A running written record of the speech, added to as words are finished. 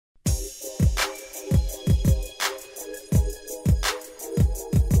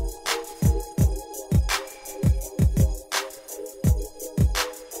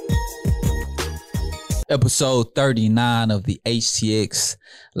Episode 39 of the HTX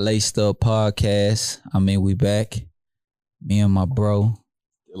Laced Up Podcast. I mean, we back. Me and my bro.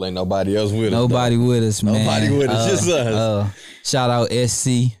 There ain't nobody else with us. Nobody with us, man. Nobody with us, just us. Shout out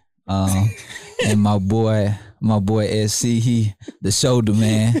SC and my boy SC. He the shoulder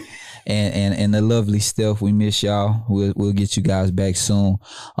man. And the lovely Steph. We miss y'all. We'll get you guys back soon.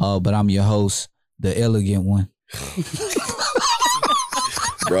 But I'm your host, the elegant one.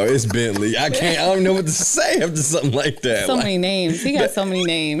 Bro, it's Bentley. I don't know what to say after something like that. So many names. He got so many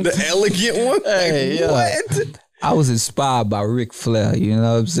names. The elegant one? Hey, what? I was inspired by Ric Flair. You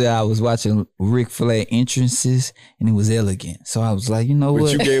know what I'm saying? I was watching Ric Flair entrances and it was elegant. So I was like, you know what?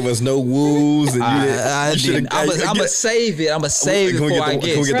 But you gave us no woos. And I didn't. I'm going to save it. I'm going to save it before I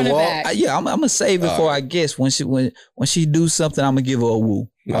guess. Can we get the wall? I'm going to save it before I guess. When she do something, I'm going to give her a woo.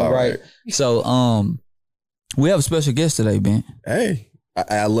 All right. So we have a special guest today, Ben. Hey.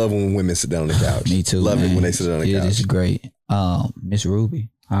 I love when women sit down on the couch. Me too. Love it when they sit down on the couch. It is great. Miss Ruby,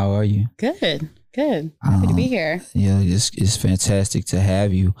 how are you? Good. Happy to be here. Yeah, it's fantastic to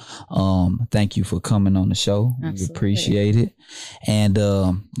have you. Thank you for coming on the show. Absolutely. We appreciate it. And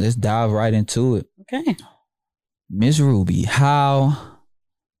let's dive right into it. Okay. Miss Ruby, how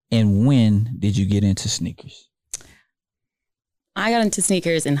and when did you get into sneakers? I got into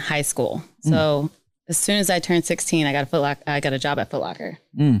sneakers in high school. So as soon as I turned 16, I got a job at Foot Locker.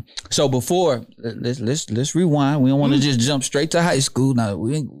 So before, let's rewind. We don't want to just jump straight to high school. Now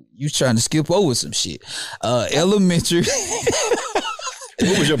you trying to skip over some shit. Elementary.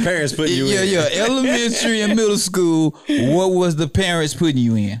 What was your parents putting you in? Yeah. Elementary and middle school. What was the parents putting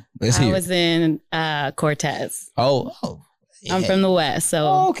you in? Let's hear. I was in Cortez. Oh. Yeah. I'm from the West.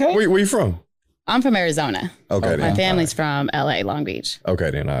 So okay. Where you from? I'm from Arizona. Okay. My family's from LA, Long Beach.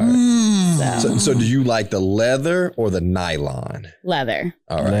 Okay, then. All right. So do you like the leather or the nylon? Leather.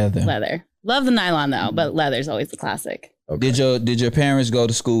 All right. Leather. Love the nylon though, but leather's always the classic. Okay. Did your parents go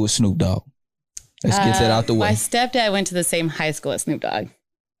to school with Snoop Dogg? Let's get that out the way. My stepdad went to the same high school as Snoop Dogg.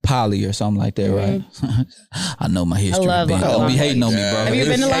 Poly or something like that, right? I know my history. I love Don't be hating on me, bro. Have you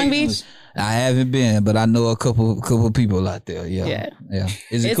been to Long Beach? I haven't been, but I know a couple people out there. Yeah.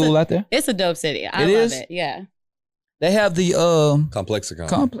 Is it cool out there? It's a dope city. I love it. Yeah. They have the Complexicon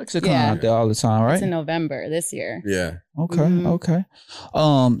out there all the time, right? It's in November this year. Yeah. Okay.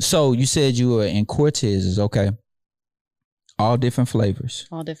 So you said you were in Cortez's, okay? All different flavors.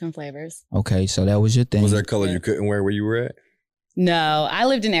 Okay, so that was your thing. Was there a color you couldn't wear where you were at? No, I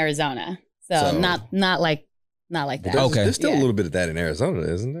lived in Arizona, so not like that. Okay. There's still a little bit of that in Arizona,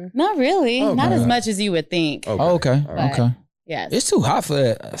 isn't there? Not really. Okay. Not as much as you would think. Okay. Okay. Yes. It's too hot for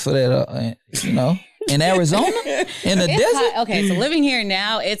that, you know. In Arizona? In the desert? Hot. Okay, so living here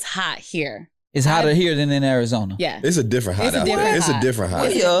now, it's hot here. It's hotter here than in Arizona. Yeah. It's a different hot out there. It's a different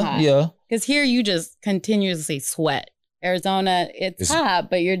hot. Yeah. Because here you just continuously sweat. Arizona, it's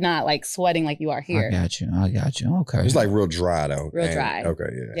hot, but you're not like sweating like you are here. I got you. Okay. It's like real dry though. Real dry. Okay,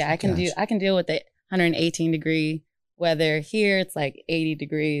 yeah. Yeah, I can deal with the 118 degree weather. Here it's like 80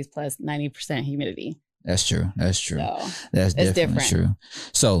 degrees plus 90% humidity. That's true. So, that's definitely different. true.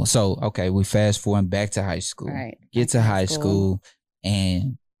 So okay, we fast forward back to high school. All right. Get to high school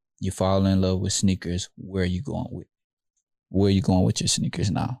and you fall in love with sneakers. Where are you going with your sneakers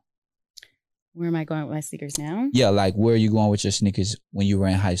now? Where am I going with my sneakers now? Yeah, like where are you going with your sneakers when you were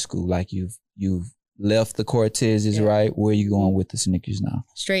in high school? Like you've left the Cortez's, right? Where are you going with the sneakers now?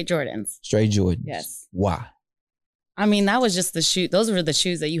 Straight Jordans. Straight Jordans. Yes. Why? I mean, that was just the shoe. Those were the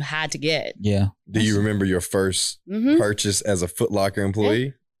shoes that you had to get. Yeah. Do you remember your first purchase as a Foot Locker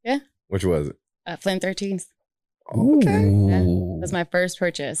employee? Yeah. Which was it? Flint 13s. Okay. Yeah. That's my first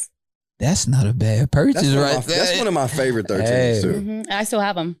purchase. That's not a bad purchase, right there. That's one of my favorite 13s too. I still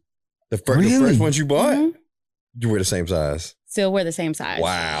have them. The first ones you bought? You wear the same size? Still wear the same size.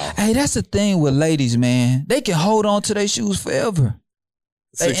 Wow. Hey, that's the thing with ladies, man. They can hold on to their shoes forever.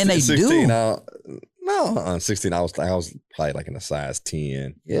 16, and they 16, do. 16, I was probably like in a size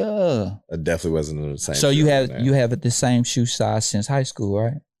 10. Yeah. I definitely wasn't in the same. So you have it the same shoe size since high school,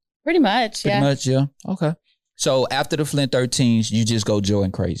 right? Pretty much, Pretty much, yeah. Okay. So after the Flint 13s, you just go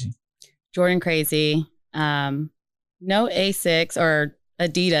Jordan crazy. Jordan crazy. No Asics or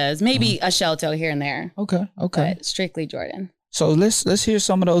Adidas, maybe a shell toe here and there. Okay. But strictly Jordan. So let's hear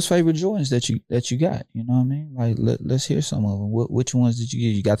some of those favorite Jordans that you got. You know what I mean? Like let's hear some of them. Which ones did you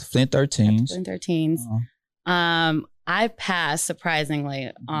get? You got the Flint 13s. Flint 13s. I passed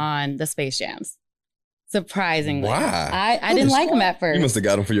surprisingly on the Space Jams. Surprisingly. Why? I didn't like them at first. You must have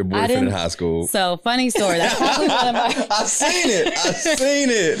got them for your boyfriend in high school. So funny story. That's probably one of my. I've seen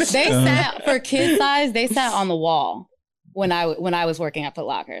it. They sat for kid size. They sat on the wall. when I was working at Foot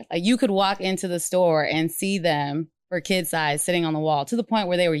Locker. Like you could walk into the store and see them for kid size sitting on the wall to the point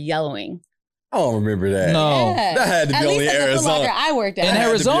where they were yellowing. I don't remember that. No. Yeah. That had to be At only least at the Foot Arizona. Locker I worked at. In That had to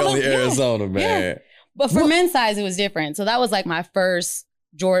be Arizona? only Yeah. Arizona, man. But for men's size, it was different. So that was like my first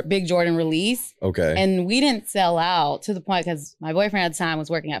big Jordan release. Okay. And we didn't sell out to the point because my boyfriend at the time was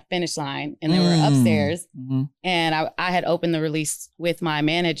working at Finish Line and they were upstairs. Mhm. And I had opened the release with my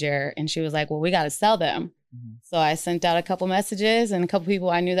manager and she was like, well, we got to sell them. Mhm. So I sent out a couple messages and a couple people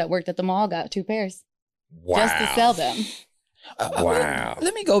I knew that worked at the mall got 2 pairs Wow. just to sell them. Wow.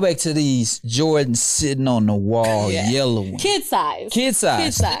 Let me go back to these Jordans sitting on the wall, Yeah. yellowing. Kid size. Kid size.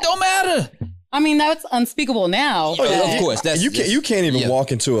 Kid size. It don't matter. I mean, that's unspeakable now. Oh, yeah, but- of course. That's You can't even yeah.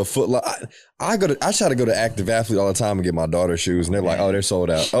 walk into a Foot Locker. I try to go to Active Athlete all the time and get my daughter shoes, and they're like, "Oh, they're sold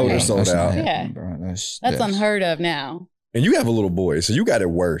out. Oh, they're Yeah. sold That's not out." happening, Yeah. bro. That's unheard of now. And you have a little boy, so you got it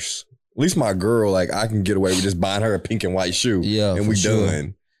worse. At least my girl, like, I can get away with just buying her a pink and white shoe, Yeah, and for we sure.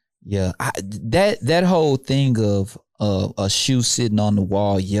 done. Yeah, that whole thing of a shoe sitting on the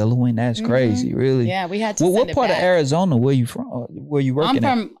wall yellowing, that's Mhm. crazy, really. Yeah, we had to Well, send what it part back. of Arizona were you from? Were you working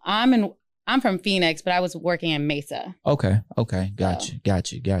at? I'm from Phoenix, but I was working in Mesa. Okay, got So.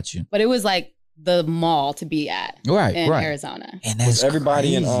 you. But it was like the mall to be at Right, in right. Arizona. And that's Was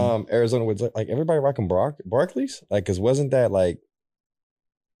everybody in crazy. Arizona was like everybody rocking Barclays? Like, cause wasn't that like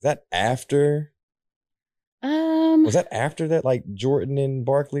is that after? Was that after that? Like Jordan and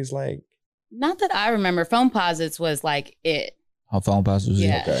Barclays, like Not that I remember. Phone posits was like it. Her phone posits was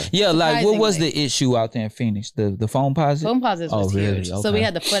Yeah. okay. Yeah, like what was Surprisingly. the issue out there in Phoenix? The phone posit? Phone posits was Oh, really? huge. So Okay. we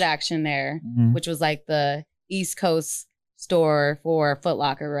had the Foot Action there, Mhm. which was like the East Coast store for Foot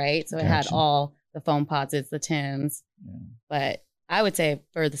Locker, right? So it had Gotcha. all the phone posits, the Tims. Yeah. But I would say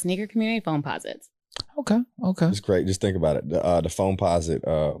for the sneaker community, phone posits. Okay. It's great. Just think about it. The phone posit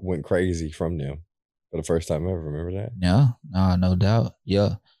went crazy from them for the first time ever. Remember that? Yeah, no doubt.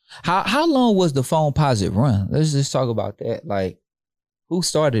 Yeah. How long was the phone posit run? Let's just talk about that. Like, who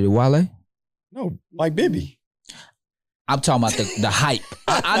started it? Wale? No, Mike Bibby. I'm talking about the hype.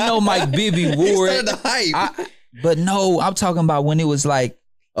 I know Mike Bibby He wore started it, the hype. but no, I'm talking about when it was like,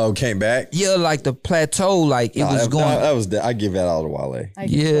 Oh, came back. yeah, like the plateau, like it Nah, was going. That was. I give that all to Wale. I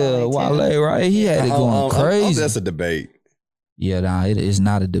give Yeah, Wale too. Wale, right? He had it going crazy. That's a debate. Yeah, nah, it is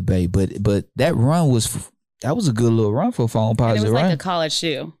not a debate, but that run was that was a good little run for phone And posit, it was right? like a college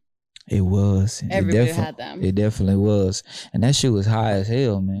shoe. It was. Everybody it had them. It definitely was, and that shit was high as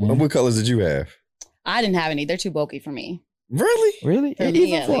hell, man. What colors did you have? I didn't have any. They're too bulky for me. Really? Really? For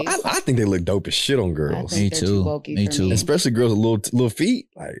me, at least. I think they look dope as shit on girls, I think Me they're too. too bulky Me for too. me. especially girls with little feet.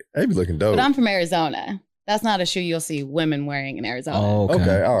 Like they be looking dope. But I'm from Arizona. That's not a shoe you'll see women wearing in Arizona. Oh, okay.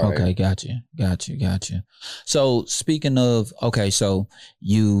 Okay, all right. Okay, got you. So speaking of, okay, so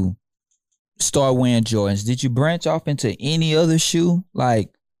you start wearing Jordans. Did you branch off into any other shoe?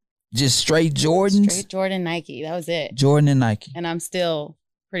 Like just straight Jordans? Straight Jordan Nike. That was it. Jordan and Nike. And I'm still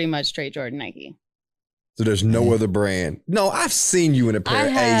pretty much straight Jordan Nike. So there's no other brand. No, I've seen you in a pair I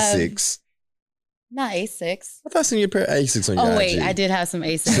of have- Asics. Not A6. I thought I seen you in a pair of Asics on your Oh wait, IG. I did have some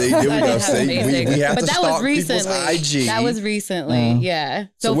A6. See, there we I go. did have some See, we A6. have But to that stalk was people's recently. IG. That was recently, yeah. So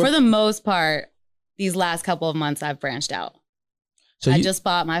So, what- for the most part, these last couple of months, I've branched out. So I you, just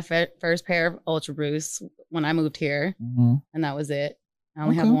bought my first pair of Ultra Boosts when I moved here, Mhm. and that was it. I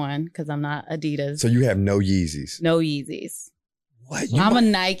only have Okay. one because I'm not Adidas. So you have no Yeezys. No Yeezys. What? I'm a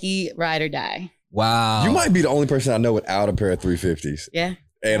Nike ride or die. Wow. You might be the only person I know without a pair of 350s. Yeah,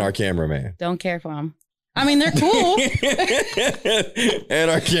 And our cameraman. don't care for them. I mean, they're cool.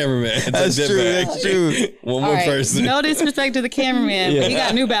 And our cameraman. That's Take that true, back. that's true. One All more right, person. no disrespect to the cameraman, but he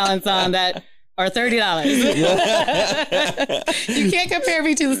got New Balance on that are $30. You can't compare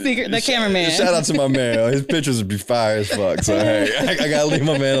me to the cameraman. Shout out to my man. His pictures would be fire as fuck. So hey, I gotta leave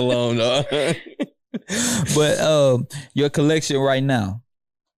my man alone, dog. But your collection right now,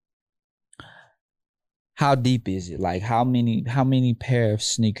 how deep is it? Like how many pair of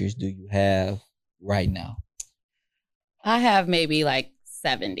sneakers do you have right now? I have maybe like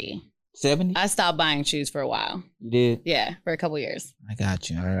 70. 70? I stopped buying shoes for a while. You did? Yeah, for a couple years. I got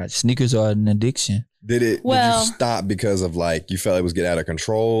you. All right. Sneakers are an addiction. Did Well- you stop because of like you felt it was getting out of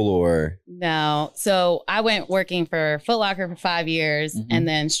control or No. So I went working for Foot Locker for 5 years Mhm. and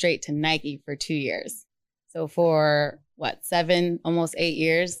then straight to Nike for 2 years. So for what, 7, almost 8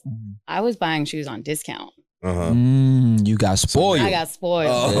 years, I was buying shoes on discount. uh-huh. You got spoiled. I got spoiled.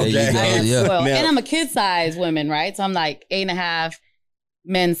 Oh, There you okay. go, I got yeah. spoiled. Now- And I'm a kid size woman, right? So I'm like 8.5,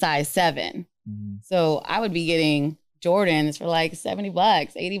 men's size 7. Mhm. So I would be getting Jordans for like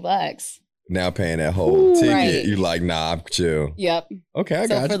 $70, $80. Now paying that whole ticket. Right. You like, nah, I'm chill. Yep. Okay, I So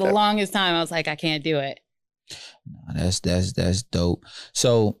got for you. the longest time, I was like, I can't do it. That's dope.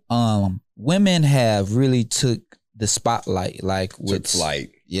 So women have really took the spotlight, like with flight.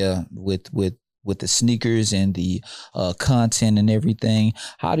 Yeah, with the sneakers and the content and everything.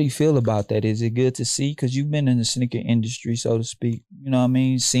 How do you feel about that? Is it good to see? Because you've been in the sneaker industry, so to speak. You know what I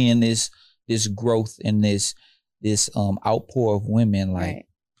mean? Seeing this growth and this outpour of women, like. Right.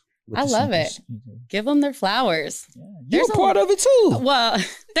 I love it. Give them their flowers. Yeah. You're a part of it too. Well,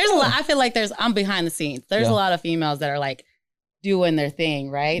 there's a lot. I feel like I'm behind the scenes. There's a lot of females that are like doing their thing,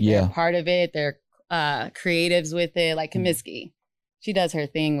 right? Yeah. They're part of it. They're creatives with it. Like Comiskey, she does her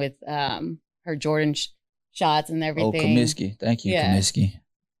thing with her Jordan shots and everything. Oh, Comiskey. Thank you, Comiskey.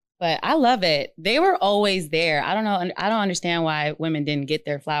 But I love it. They were always there. I don't know. I don't understand why women didn't get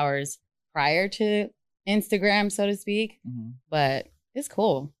their flowers prior to Instagram, so to speak. Mm-hmm. But it's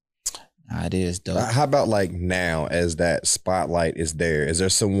cool. It is dope. How about like now, as that spotlight is there? Is there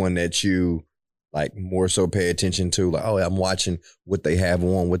someone that you like more so pay attention to? Like, oh, I'm watching what they have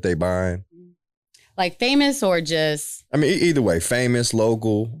on, what they buying. Like famous or just? I mean, either way, famous,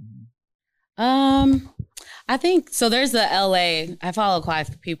 local. I think so. There's the LA. I follow quite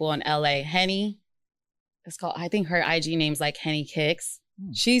a few people in LA. Henny. It's called. I think her IG name's like Henny Kicks.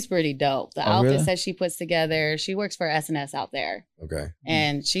 She's pretty dope. The outfits really? That she puts together. She works for SNS out there. Okay.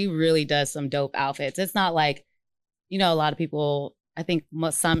 And she really does some dope outfits. It's not like, a lot of people, I think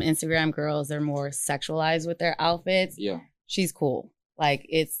some Instagram girls are more sexualized with their outfits. Yeah. She's cool. Like,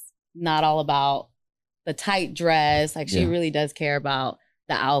 it's not all about the tight dress. Like, she really does care about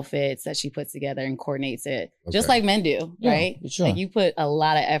the outfits that she puts together and coordinates it. Okay. Just like men do, right? Sure. Like, you put a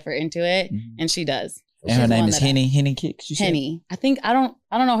lot of effort into it, and she does. And her name is Henny Kicks. Henny. I think I don't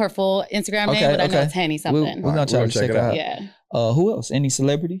know her full Instagram name, but I know it's Henny something. We're gonna try to check it out. Yeah. Who else? Any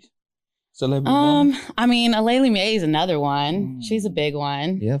celebrities? I mean, Alayli May is another one. She's a big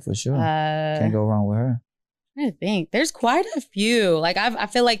one. Yeah, for sure. Can't go wrong with her. I think there's quite a few. Like I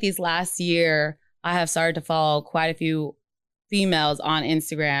feel like these last year, I have started to follow quite a few females on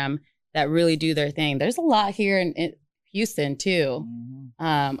Instagram that really do their thing. There's a lot here in Houston too. Mm-hmm.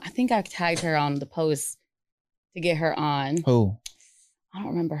 I think I tagged her on the post to get her on. Who? I don't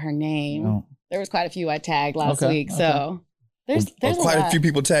remember her name. No. There was quite a few I tagged last week. Okay. So there's quite a few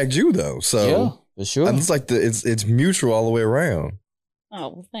people tagged you though. So yeah, for sure. It's like it's mutual all the way around. Oh,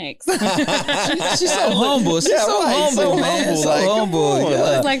 well, thanks. she's so humble. She's so humble, man. So humble. Yeah.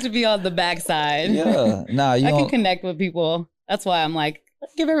 I just like to be on the backside. Yeah. Nah, I can connect with people. That's why I'm like,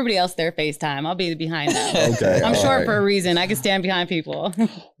 let's give everybody else their FaceTime. I'll be behind them. Okay. I'm short for a reason. I can stand behind people.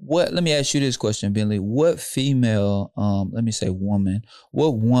 Let me ask you this question, Bentley. What female, woman,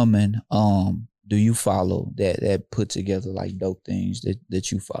 what woman do you follow that put together like dope things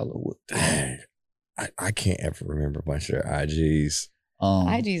that you follow? Dang. I can't ever remember a bunch of their IGs.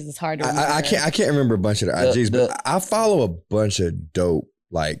 IGs is hard to remember. I can't remember a bunch of their IGs, but I follow a bunch of dope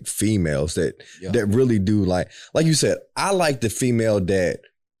like females that really do like you said. I like the female that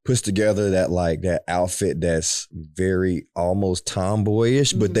puts together that outfit that's very almost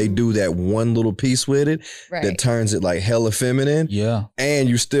tomboyish, but they do that one little piece with it that turns it like hella feminine. Yeah, and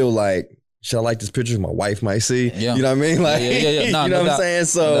you still like, should I like this picture my wife might see? Yeah. You know what I mean? Like, No, you know what I'm saying?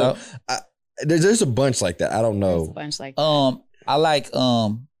 So there's a bunch like that. I don't know. There's a bunch like that. I like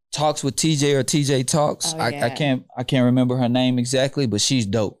Talks with TJ or TJ Talks. Oh, yeah. I can't remember her name exactly, but she's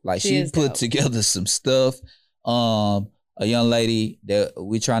dope. Like she put together some stuff. A young lady that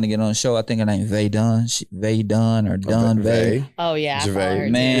we're trying to get on the show. I think her name Vay Dunn. Vay. Oh yeah,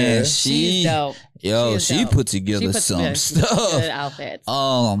 man, she's dope. Yo, she put together some stuff. Good outfits.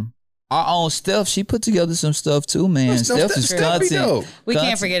 Our own Steph, she put together some stuff too, man. Steph is content. We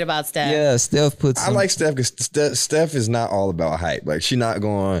can't forget about Steph. Yeah, Steph puts. I like Steph because Steph is not all about hype. Like she's not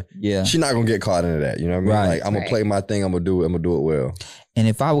going to get caught into that. You know what I mean? Right. Like I'm gonna play my thing. I'm gonna do it well. And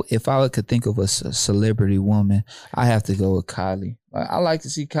if I could think of a celebrity woman, I have to go with Kylie. I like to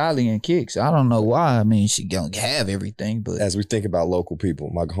see Kylie in kicks. I don't know why. I mean, she don't have everything, but as we think about local people,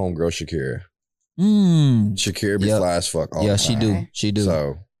 my homegirl Shakira. Shakira be fly as fuck. Yeah, she do.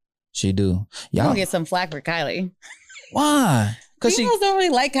 So. She do. Y'all gonna get some flack for Kylie. Why? Because people don't really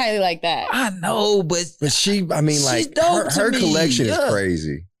like Kylie like that. I know, but she, I mean, like her collection is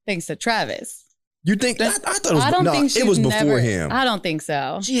crazy. Thanks to Travis. You think? I thought it was before him. I don't think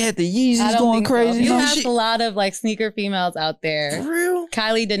so. She had the Yeezys going crazy. You have a lot of like sneaker females out there. For real?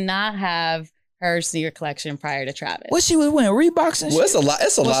 Kylie did not have her sneaker collection prior to Travis. What she was wearing? Reeboks and shit? It's a lot.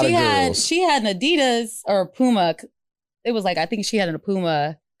 It's a lot of girls. She had an Adidas or Puma. It was like, I think she had a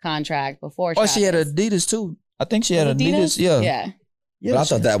Puma contract before Travis. She had Adidas too. I think she had Adidas. Yeah. But I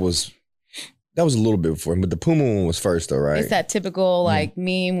thought that was a little bit before him. But the Puma one was first though, right? It's that typical like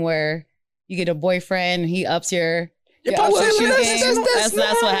meme where, you get a boyfriend, he ups your Yeah, ups but your shoe game. that's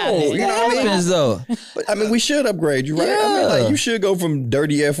That's what happens. You know what I mean? happens though. But, I mean, we should upgrade you, right? I mean, like, you should go from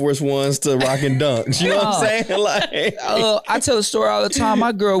dirty Air Force Ones to rocking dunks. You know what I'm saying? Like, I tell a story all the time.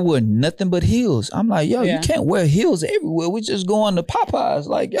 My girl wore nothing but heels. I'm like, yo, you can't wear heels everywhere. We just going to Popeyes.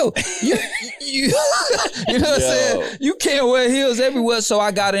 Like, yo, you know what I'm saying? You can't wear heels everywhere. So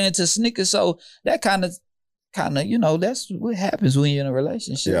I got into sneakers. So that kind of, you know, that's what happens when you're in a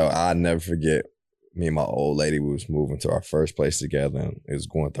relationship. yo, I'll never forget. Me and my old lady, we was moving to our first place together, and it was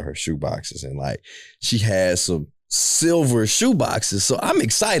going through her shoe boxes, and like she had some silver shoe boxes. So I'm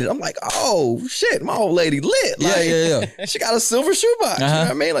excited. I'm like, oh shit, my old lady lit. Like, Yeah. she got a silver shoe box. You know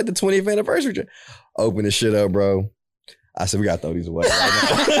what I mean? Like the 20th anniversary. Open the shit up, bro. I said, we gotta throw these away.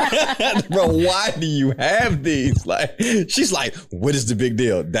 Bro, why do you have these? Like, she's like, what is the big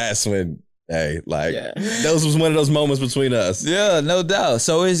deal? That's when, hey, like, those was one of those moments between us. Yeah, no doubt.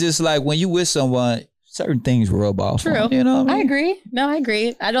 So it's just like when you with someone, certain things rub off. True. You know what I mean? I agree. No, I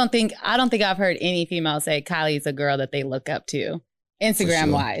agree. I don't think I've heard any female say Kylie's a girl that they look up to,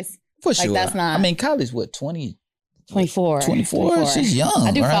 Instagram wise. For sure. Like that's not. I mean, Kylie's what, 20? 24. 24? She's young.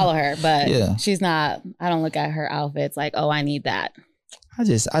 I do right? follow her, but she's not. I don't look at her outfits like, oh, I need that. I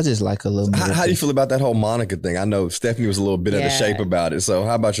just like a little. How do you feel about that whole Monica thing? I know Stephanie was a little bit out of shape about it. So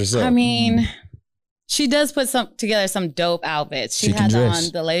how about yourself? I mean, she does put together some dope outfits. She had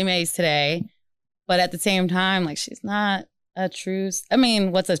on the Lady Mays today, but at the same time, like she's not a true. I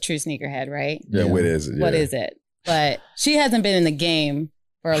mean, what's a true sneakerhead, right? Yeah, what is it? Yeah. What is it? But she hasn't been in the game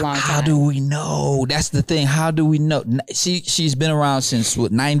for a long time. How do we know? That's the thing. How do we know? She's been around since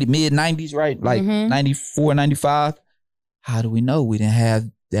what, mid 90s, right? Like 94, 95. How do we know? We didn't have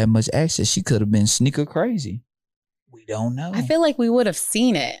that much access. She could have been sneaker crazy. We don't know. I feel like we would have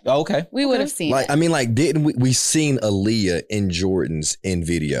seen it. Okay. We would have seen like, it. I mean, like, didn't we seen Aaliyah in Jordans in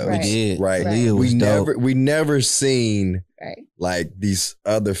videos? Right. We did. Right. Aaliyah was dope. We never seen like these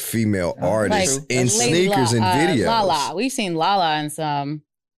other female artists like in sneakers and videos. Lala. We've seen Lala in some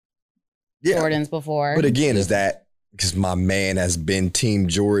Jordans before. But again, is that because my man has been Team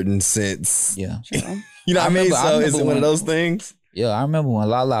Jordan since? Yeah. True. You know what I mean? So is it one of those things? Yeah, I remember when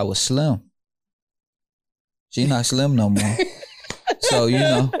Lala was slim. She not slim no more. So, you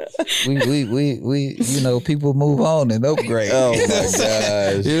know, we you know, people move on and upgrade. Oh my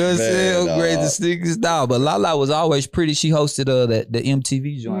gosh. You know what I'm saying? Upgrade the sneakers style. But Lala was always pretty. She hosted the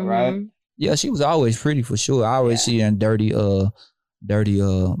MTV joint, right? Yeah, she was always pretty for sure. I always see her in dirty Air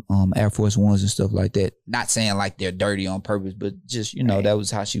Force Ones and stuff like that. Not saying like they're dirty on purpose, but just, you know, that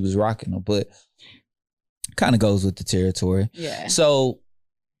was how she was rocking them. But kind of goes with the territory. Yeah. So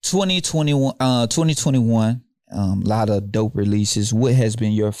 2021, a lot of dope releases. What has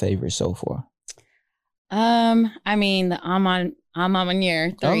been your favorite so far? I mean, the I'm on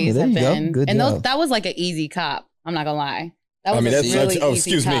year threes have been, good and job. that was like an easy cop. I'm not gonna lie. That was that's really oh,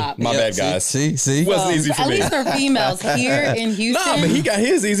 easy excuse cop. me, my bad, guys. See, wasn't easy for at me. least for females here in Houston. Nah, but he got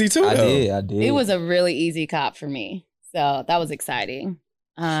his easy too. I though. did. It was a really easy cop for me, so that was exciting.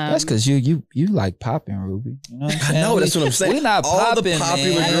 That's because you like popping, Ruby. You know what I'm saying? I know, that's what I'm saying. We're not all popping, the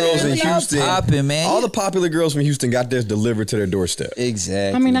popular man. girls in We're not Houston. popping, man. All the popular girls from Houston got theirs delivered to their doorstep.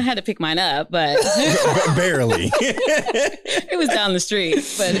 Exactly. I mean, I had to pick mine up, but Barely. it was down the street,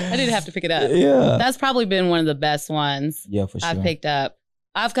 but I didn't have to pick it up. Yeah. That's probably been one of the best ones for sure. I've picked up.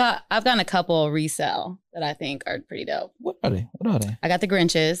 I've gotten a couple resell that I think are pretty dope. What are they? I got the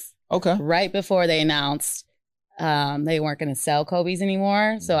Grinches. Okay. Right before they announced they weren't going to sell Kobe's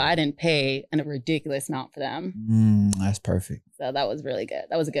anymore, so I didn't pay a ridiculous amount for them. That's perfect. So that was really good.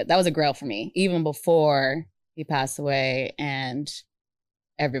 That was a grail for me, even before he passed away, and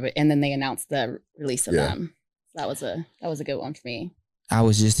everybody. And then they announced the release of them. So that was a good one for me. I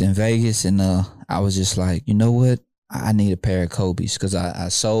was just in Vegas, and I was just like, you know what? I need a pair of Kobe's because I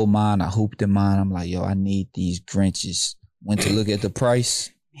sold mine. I hooped in mine. I'm like, yo, I need these Grinches. Went to look at the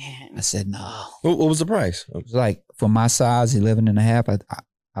price. Man. I said, no. What was the price? It was like, for my size, 11 and a half, I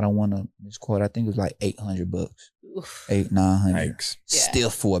don't want to misquote. I think it was like $800. $800-900. Yikes. Still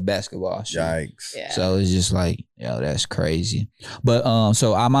for a basketball shoe. Yikes. Yeah. So it's just like, yo, that's crazy. But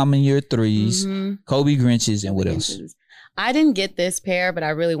so I'm in year threes, Kobe Grinches, and what else? I didn't get this pair, but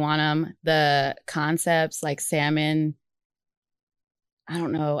I really want them. The concepts like salmon. I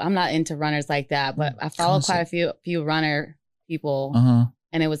don't know. I'm not into runners like that, but I follow quite a few runner people.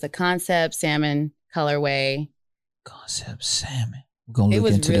 And it was a concept salmon colorway. Concept salmon. We're gonna look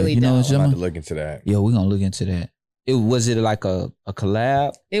was into really that. You know what I'm I'm about to look into that. Yeah, we're gonna look into that. Was it like a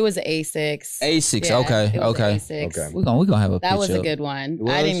collab? It was Asics. Asics, Yeah, okay. Asics. Okay. We're gonna have a That was picture a good one. It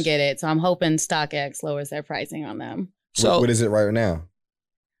I was? didn't get it, so I'm hoping StockX lowers their pricing on them. So what is it right now?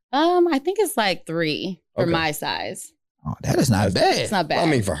 I think it's like 3 for my size. Oh, that is not bad. It's not bad.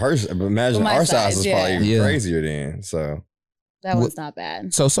 I mean, for her, imagine our size is probably even crazier then. So that one's not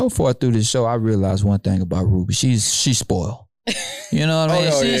bad. So far through the show, I realized one thing about Ruby. She's spoiled. You know what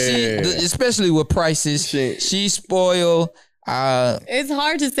I mean? Especially with prices. She's spoiled. It's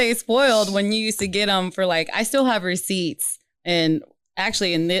hard to say spoiled when you used to get them for like, I still have receipts. And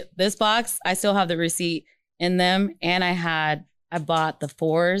actually in this box, I still have the receipt in them. And I bought the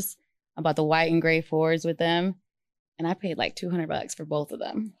 4s. I bought the white and gray 4s with them. And I paid like $200 for both of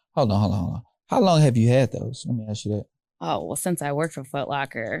them. Hold on. How long have you had those? Let me ask you that. Oh, well, since I worked for Foot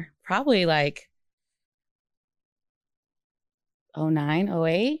Locker, probably like 09,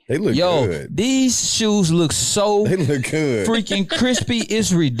 08. They look good. These shoes look so they look good. Freaking crispy.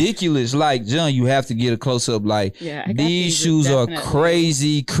 It's ridiculous. Like, John, you have to get a close up. Like, these shoes are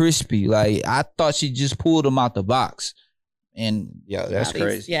crazy crispy. Like, I thought she just pulled them out the box. And that's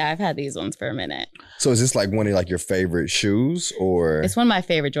crazy. I've had these ones for a minute. So is this like one of like your favorite shoes, or it's one of my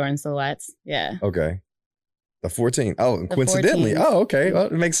favorite Jordan silhouettes? Yeah. Okay. The 14. Oh, coincidentally. 14s. Oh, okay. Well,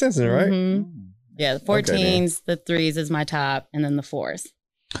 it makes sense, then, right? Mm-hmm. Yeah, the 14s, the 3s is my top, and then the 4s.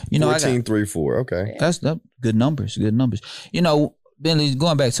 14, 3, 4. Okay. That's good numbers. Good numbers. You know, Bentley,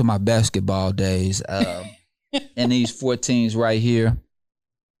 going back to my basketball days, and these 14s right here.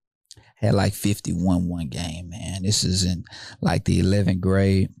 Had like 51 one game, man. This is in like the 11th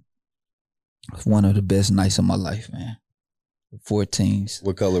grade. It's one of the best nights of my life, man. The 14s.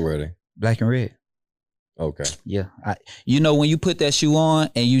 What color were they? Black and red. Okay. Yeah. When you put that shoe on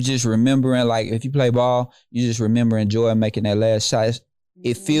and you just remembering, like if you play ball, you just remember enjoying making that last shot.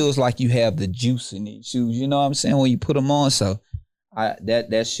 It feels like you have the juice in these shoes. You know what I'm saying? When you put them on. So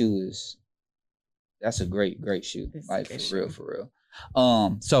that shoe that's a great shoe. Like for real.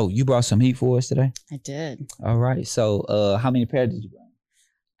 So you brought some heat for us today? I did. All right. So how many pairs did you bring?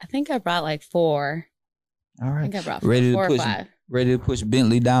 I think I brought like 4. All right. I think I brought 4 or 5. Ready to push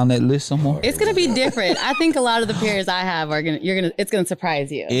Bentley down that list some more? It's gonna be different. I think a lot of the pairs I have it's gonna surprise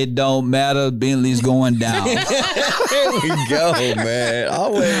you. It don't matter. Bentley's going down. There we go, man.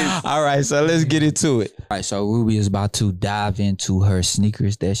 Always. All right, so let's get into it. All right, so Ruby is about to dive into her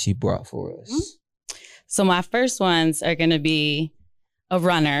sneakers that she brought for us. Mm-hmm. So my first ones are gonna be a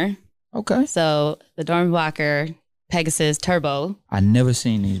runner. Okay. So the Dornblacher Pegasus Turbo. I never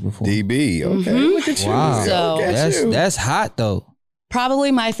seen these before. DB. Okay. Mm-hmm. Look at you. Wow. So that's hot though.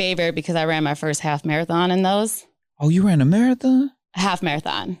 Probably my favorite because I ran my first half marathon in those. Oh, you ran a marathon? Half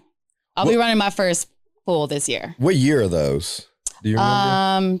marathon. I'll be running my first full this year. What year are those? Do you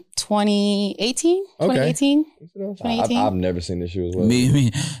remember? 2018. Okay. 2018. I've never seen this shoe as well. Me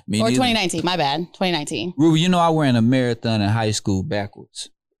or 2019. My bad. 2019. Ruby, I ran a marathon in high school backwards.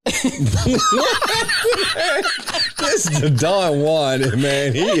 This is the Don Juan,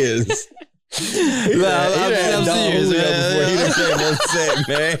 man. He is. I'm serious, before he done came on set,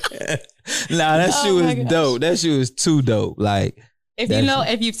 man. Nah, that shoe is dope. That shoe is too dope. Like,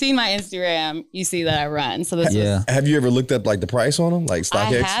 if you've seen my Instagram, you see that I run. So this was, have you ever looked up like the price on them, like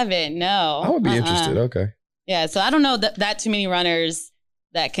StockX? I haven't. No, I would be interested. Okay. Yeah, so I don't know that too many runners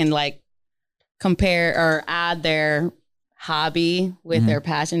that can like compare or add their hobby with their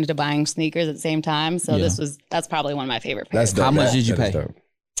passion to buying sneakers at the same time. So that's probably one of my favorite pairs. How much did you pay?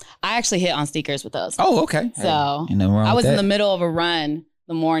 I actually hit on sneakers with those. Oh, okay. So I was in the middle of a run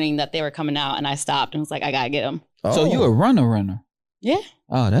the morning that they were coming out, and I stopped and was like, I gotta get them. Oh. So you a runner? Yeah.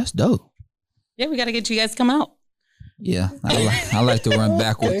 Oh, that's dope. Yeah, we gotta get you guys to come out. Yeah, I like to run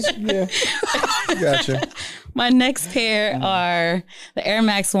backwards. Yeah, gotcha. My next pair are the Air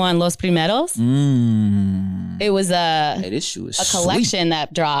Max 1 Los Primeros. It was this shoe is a collection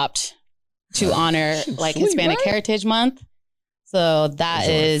that dropped to honor like Hispanic Heritage Month. So that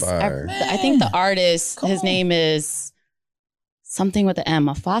is, I think the artist, his name is something with the M,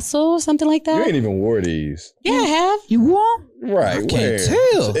 Afaso, something like that. You ain't even wore these. Yeah, I have. You wore? Right. I can't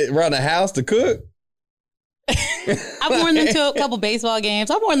tell. Around the house to cook? I've worn them to a couple baseball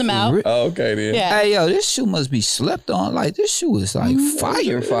games. I've worn them out. Oh, okay then. Yeah. Hey, yo, this shoe must be slept on. Like, this shoe is like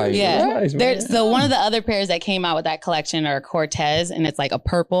fire. Yeah. Nice, so one of the other pairs that came out with that collection are Cortez, and it's like a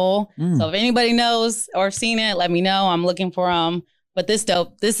purple. So if anybody knows or seen it, let me know. I'm looking for them. But this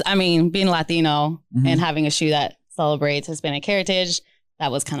dope. being Latino and having a shoe that celebrates Hispanic heritage,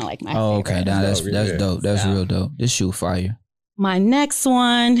 that was kind of like my favorite. Okay. Nah, that's dope. That's real dope. This shoe fire. My next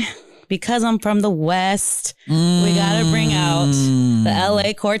one, because I'm from the West, we got to bring out the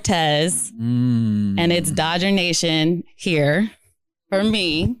LA Cortez, and it's Dodger Nation here for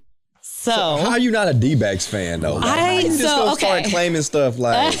me. So how are you not a D-backs fan though? Like, you just gonna start claiming stuff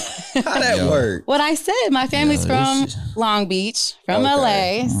like How that work? What I said, my family's from Long Beach, from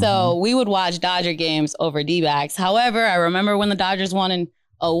LA. So we would watch Dodger games over D-backs. However, I remember when the Dodgers won in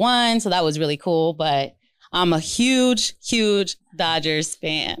 2001, so that was really cool. But I'm a huge, huge Dodgers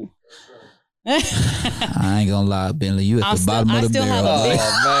fan. I ain't gonna lie, Bentley, you at the bottom of the barrel. I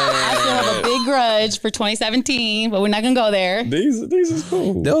still have a big grudge for 2017, but we're not gonna go there. These is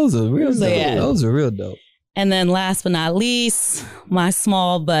cool. Those are real dope. Yeah. Those are real dope. And then last but not least, my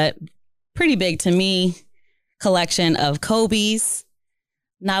small but pretty big to me collection of Kobe's.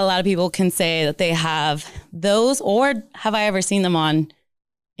 Not a lot of people can say that they have those, or have I ever seen them on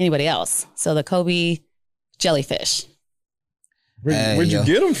anybody else? So the Kobe jellyfish. Where'd you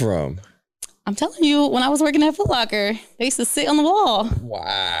get them from? I'm telling you, when I was working at Foot Locker, they used to sit on the wall.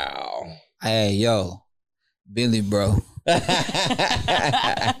 Wow. Hey, yo, Billy, bro. Hey,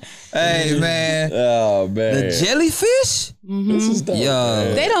 man. Oh, man. The jellyfish? This is dope. Yo.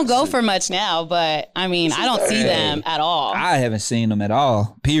 Man. They don't go for much now, but I mean, I don't see them at all. I haven't seen them at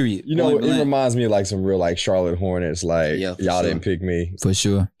all, period. You know, it reminds me of like some real like Charlotte Hornets, like y'all didn't pick me. For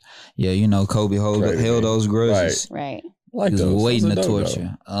sure. Yeah, you know, Kobe held those grudges. Right. Like he was waiting to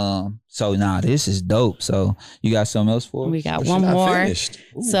torture. Though. So this is dope. So you got something else for us? We got one more.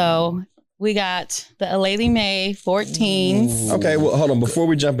 So we got the Aleli May 14s. Ooh. Okay, well, hold on. Before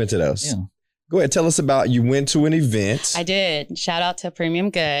we jump into those, go ahead. Tell us about, you went to an event. I did. Shout out to Premium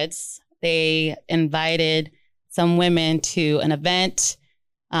Goods. They invited some women to an event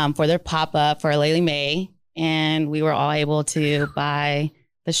for their pop-up for Aleli May. And we were all able to buy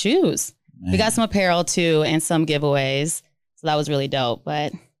the shoes. Man. We got some apparel too and some giveaways. So that was really dope.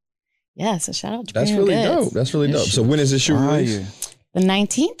 But yeah, so shout out to Premium Goods. That's really dope. So when is this shoe released? The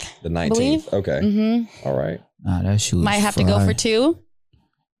 19th. The 19th. Okay. Mm-hmm. All right. Nah, that shoe might have to go for 2.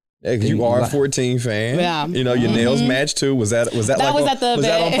 Yeah, because you are a 14 fan. Yeah. You know, your nails match too. Was that was at the event? Was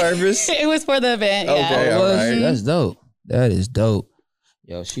that on purpose? It was for the event. Okay, yeah. all right. That's dope. That is dope.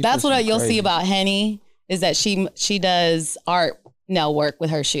 Yo, that's what you'll see about Henny, is that she does art nail work with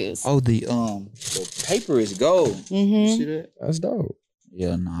her shoes. Oh, the paper is gold. Mm-hmm. You see that? That's dope.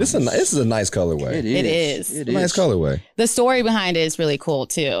 Yeah, no. This is a nice colorway. It is. It's a nice colorway. The story behind it is really cool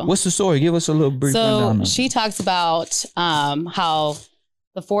too. What's the story? Give us a little brief rundown. So she talks about how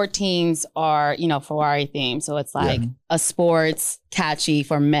the 14s are, Ferrari themed. So it's like a sports catchy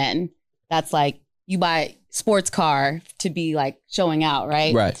for men. That's like you buy sports car to be like showing out,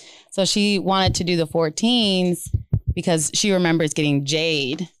 right? Right. So she wanted to do the 14s because she remembers getting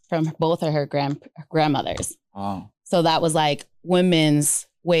jade from both of her grandmothers. Oh. So that was like women's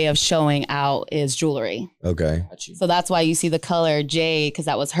way of showing out is jewelry. Okay. So that's why you see the color jade, because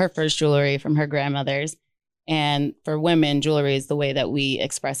that was her first jewelry from her grandmothers. And for women, jewelry is the way that we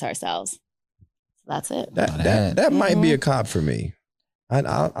express ourselves. That's it. That might be a cop for me.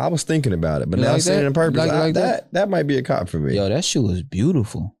 I was thinking about it, but now saying it on purpose, that might be a cop for me. Yo, that shoe is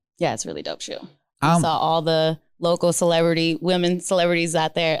beautiful. Yeah, it's a really dope shoe. I saw all the local women celebrities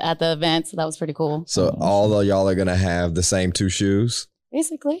out there at the event, so that was pretty cool. So all of y'all are gonna have the same 2 shoes?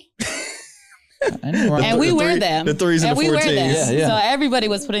 Basically. And we wear them. The 3s and the 14s. We wear them. Yeah. So everybody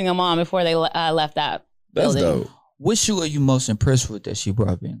was putting them on before they left that That's building. dope. What shoe are you most impressed with that she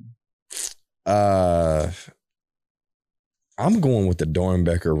brought in? I'm going with the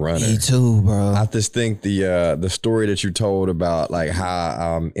Dornbecker runner. Me too, bro. I just think the story that you told about like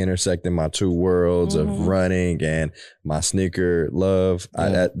how I'm intersecting my 2 worlds of running and my sneaker love,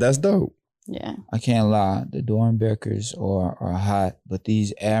 that's dope. Yeah, I can't lie. The Dornbeckers are hot, but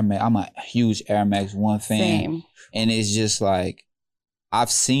these Air Max, I'm a huge Air Max 1 fan. Same. And it's just like,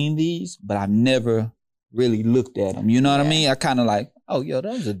 I've seen these, but I've never really looked at them. You know what I mean? I kind of like, oh, yo,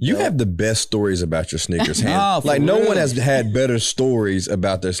 those are dope. You have the best stories about your sneakers, no one has had better stories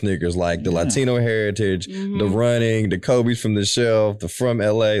about their sneakers, like the Latino heritage, the running, the Kobe's from the shelf, the from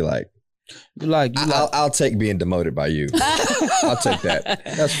LA. I'll take being demoted by you. I'll take that.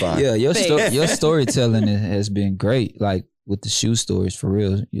 That's fine. Yeah, your storytelling has been great. Like with the shoe stories, for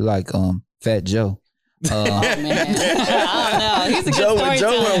real. You like Fat Joe. Oh man, I don't know. He's a good storyteller.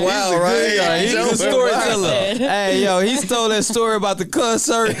 Joe went wild, right? He's a storyteller. Hey, yo, he stole that story about the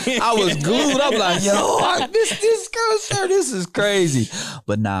concert. I was glued. I'm like, yo, I missed this concert. This is crazy.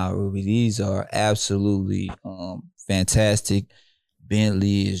 But nah, Ruby, these are absolutely fantastic.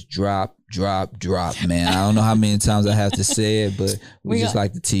 Bentley is drop, man. I don't know how many times I have to say it, but we just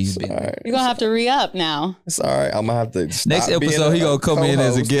like to tease Bentley. You're gonna have to re-up now. It's all right. I'm gonna have to stop. Next episode, he gonna come in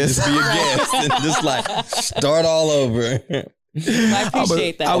as a guest. Just be a guest and just like start all over. I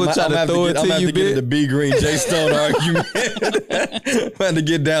appreciate that. I would try to throw it to you, I'm to get the B Green J Stone argument. I'm to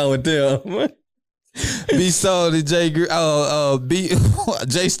get down with them. B Stone and Jay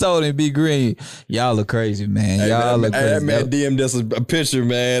Jay Stone and B Green. Y'all are crazy, man. Y'all are crazy. That man DM'd us a picture,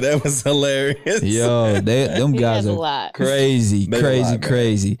 man. That was hilarious. Yo, them guys are crazy.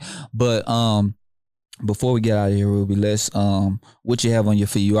 But before we get out of here, Ruby, let's what you have on your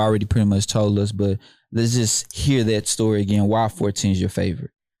feet. You already pretty much told us, but let's just hear that story again. Why 14 is your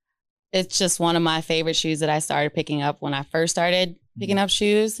favorite? It's just one of my favorite shoes that I started picking up when I first started picking up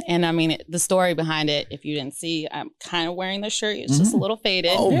shoes. And I mean, the story behind it, if you didn't see, I'm kind of wearing the shirt. It's just a little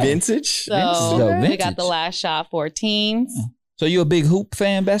faded. Oh, vintage. So we got the Last Shot 14s. So you a big hoop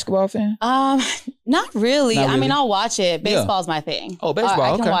fan, basketball fan? Not really. I mean, I'll watch it. Baseball's my thing. Oh, baseball.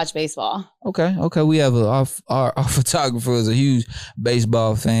 I can watch baseball. Okay. We have our photographer is a huge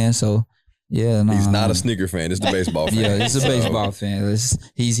baseball fan, so yeah. He's not a sneaker fan. It's the baseball fan. Yeah, he's a baseball fan.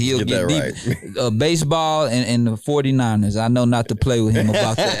 He'll get deep. Right. Baseball and the 49ers. I know not to play with him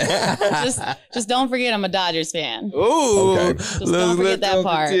about that. just don't forget I'm a Dodgers fan. Ooh. Okay. Just don't forget that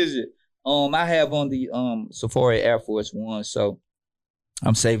part. I have on the Safari Air Force One, so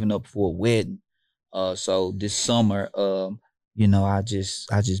I'm saving up for a wedding. So this summer, I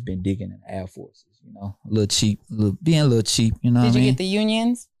just been digging in Air Forces, a little cheap, being a little cheap, Did you get the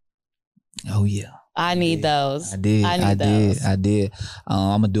Unions? Oh yeah. I need those. I did. I did.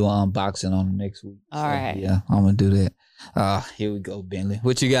 I'm gonna do an unboxing on them next week. All right. Yeah, I'm gonna do that. Here we go, Bentley.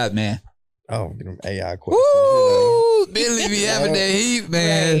 What you got, man? Oh, get them AI questions. Woo! Bentley be having that heat,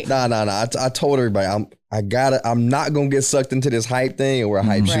 man. Right. Nah. I told everybody I'm not gonna get sucked into this hype thing and wear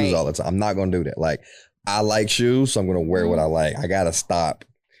hype shoes all the time. I'm not gonna do that. Like, I like shoes, so I'm gonna wear what I like. I gotta stop.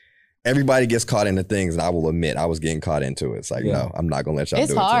 Everybody gets caught into things, and I will admit I was getting caught into it. It's like, no, I'm not gonna let y'all do it.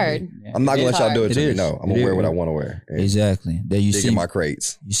 It's hard. I'm not gonna let y'all do it to me. No, I'm gonna wear what I want to wear. Exactly. There you see my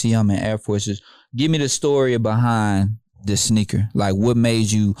crates. You see, I'm in Air Forces. Give me the story behind the sneaker. Like, what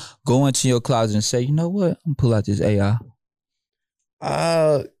made you go into your closet and say, you know what, I'm gonna pull out this AI?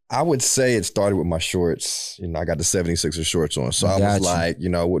 I would say it started with my shorts. I got the 76er shorts on. So I was like,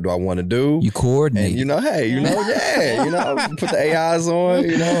 what do I want to do? You coordinate. And put the AIs on,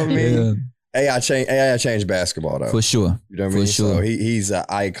 you know what I mean? Yeah. AI changed basketball though. For sure. You know what I mean? Sure. So he's an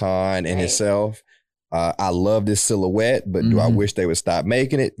icon in himself. I love this silhouette, but do I wish they would stop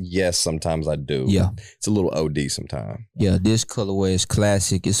making it? Yes, sometimes I do. Yeah. It's a little OD sometimes. Yeah, this colorway is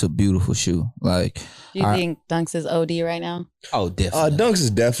classic. It's a beautiful shoe. Like, do you think Dunks is OD right now? Oh, definitely. Dunks is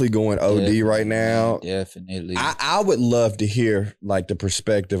definitely going OD right now. Definitely. I would love to hear like the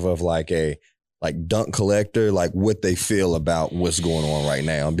perspective of like a dunk collector, like what they feel about what's going on right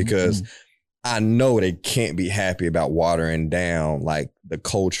now, because I know they can't be happy about watering down like the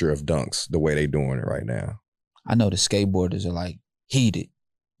culture of dunks the way they doing it right now. I know the skateboarders are like heated.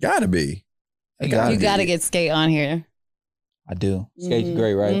 Gotta be. You gotta get Skate on here. I do. Skate's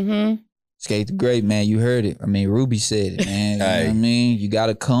great, right? Mm-hmm. Skate's great, man. You heard it. I mean, Ruby said it, man. You know what I mean? You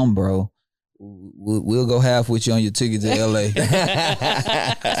gotta come, bro. We'll go half with you on your ticket to LA.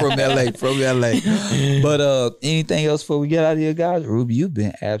 From LA. But anything else before we get out of here, guys? Ruby, you've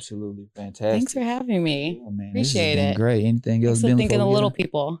been absolutely fantastic. Thanks for having me. Oh, man, appreciate it. Great. Anything else? Thanks for thinking of little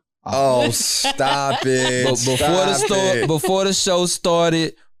people. Oh, stop it. Before the show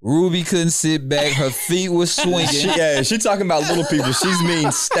started, Ruby couldn't sit back. Her feet were swinging. She talking about little people. She's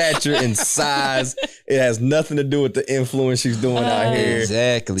mean stature and size. It has nothing to do with the influence she's doing out here.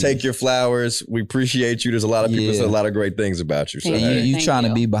 Exactly. Take your flowers. We appreciate you. There's a lot of people say a lot of great things about you. So you trying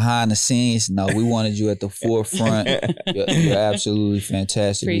to be behind the scenes. No, we wanted you at the forefront. You're absolutely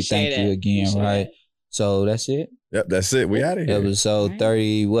fantastic. Appreciate we thank you again, Appreciate right? it. So that's it. Yep, that's it. We out of here. Episode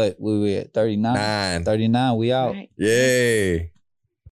 30, what? We were at 39? 39, we out. Yay.